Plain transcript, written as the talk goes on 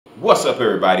What's up,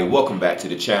 everybody? Welcome back to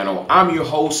the channel. I'm your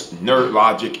host, Nerd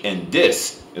Logic, and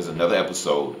this is another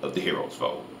episode of The Hero's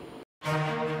Vote.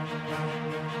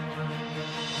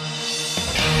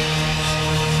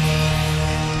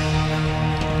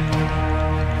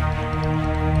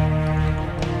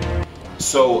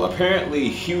 So apparently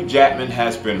Hugh Jackman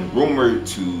has been rumored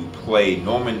to play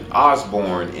Norman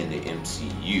Osborn in the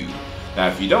MCU. Now,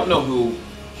 if you don't know who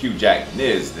Hugh Jackman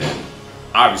is, then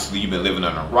obviously you've been living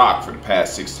on a rock for the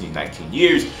past 19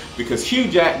 years, because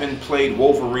Hugh Jackman played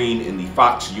Wolverine in the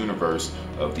Fox universe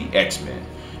of the X-Men.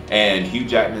 And Hugh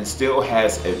Jackman still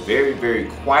has a very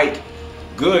quite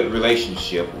good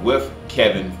relationship with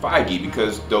Kevin Feige,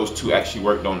 because those two actually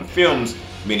worked on the films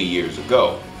many years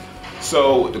ago.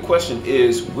 So the question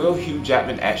is, will Hugh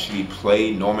Jackman actually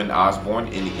play Norman Osborn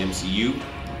in the MCU?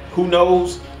 Who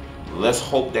knows? Let's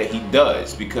hope that he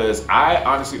does, because I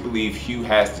honestly believe Hugh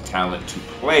has the talent to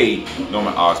play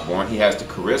Norman Osborn. He has the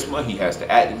charisma, he has the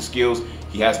acting skills,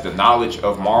 he has the knowledge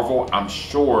of Marvel. I'm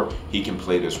sure he can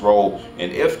play this role.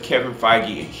 And if Kevin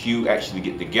Feige and Hugh actually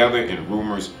get together, and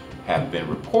rumors have been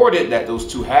reported that those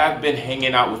two have been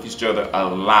hanging out with each other a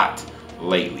lot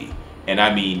lately, and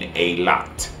I mean a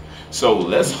lot. So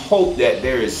let's hope that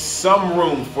there is some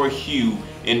room for Hugh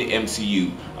in the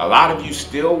MCU. A lot of you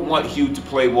still want Hugh to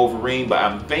play Wolverine, but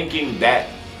I'm thinking that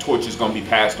torch is going to be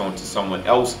passed on to someone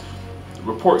else.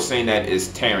 Reports saying that is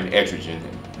Taron Egerton.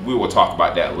 We will talk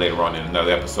about that later on in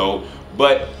another episode.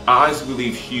 But I honestly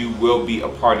believe Hugh will be a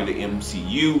part of the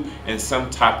MCU in some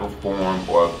type of form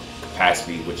or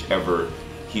capacity, whichever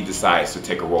he decides to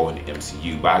take a role in the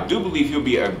MCU. But I do believe he'll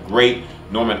be a great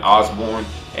Norman Osborn,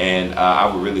 and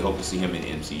I would really hope to see him in the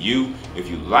MCU. If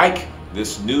you like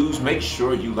this news, make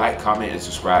sure you like, comment, and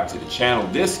subscribe to the channel.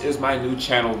 This is my new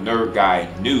channel, Nerd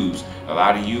Guy News. A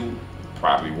lot of you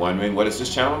probably wondering, what is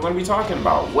this channel going to be talking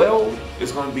about? Well,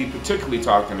 it's going to be particularly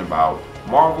talking about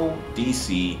Marvel,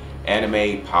 DC,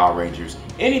 anime, Power Rangers,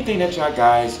 anything that y'all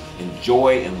guys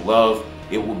enjoy and love,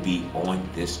 it will be on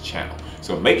this channel.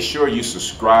 So make sure you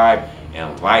subscribe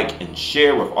and like and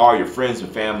share with all your friends and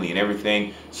family and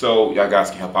everything, so y'all guys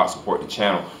can help out support the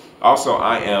channel. Also,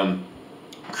 I am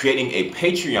creating a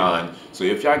Patreon, so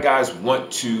if y'all guys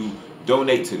want to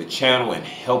donate to the channel and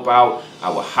help out,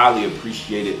 I would highly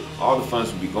appreciate it. All the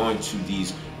funds will be going to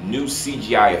these new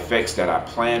CGI effects that I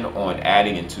plan on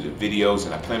adding into the videos,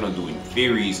 and I plan on doing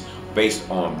theories based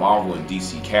on Marvel and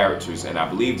DC characters, and I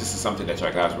believe this is something that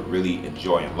y'all guys would really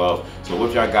enjoy and love. So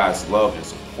if y'all guys love and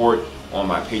support on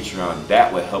my Patreon,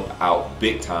 that would help out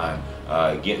big time,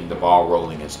 getting the ball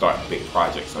rolling and starting big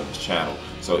projects on this channel.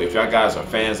 So if y'all guys are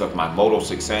fans of my Moto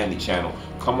 6 Sandy channel,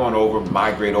 come on over,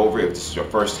 migrate over. If this is your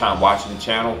first time watching the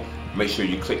channel, make sure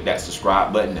you click that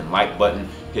subscribe button and like button,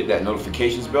 hit that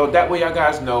notifications bell. That way y'all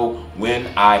guys know when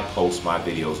I post my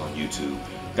videos on YouTube.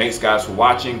 Thanks guys for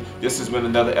watching. This has been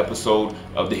another episode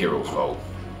of The Hero's Vote.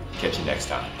 Catch you next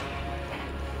time.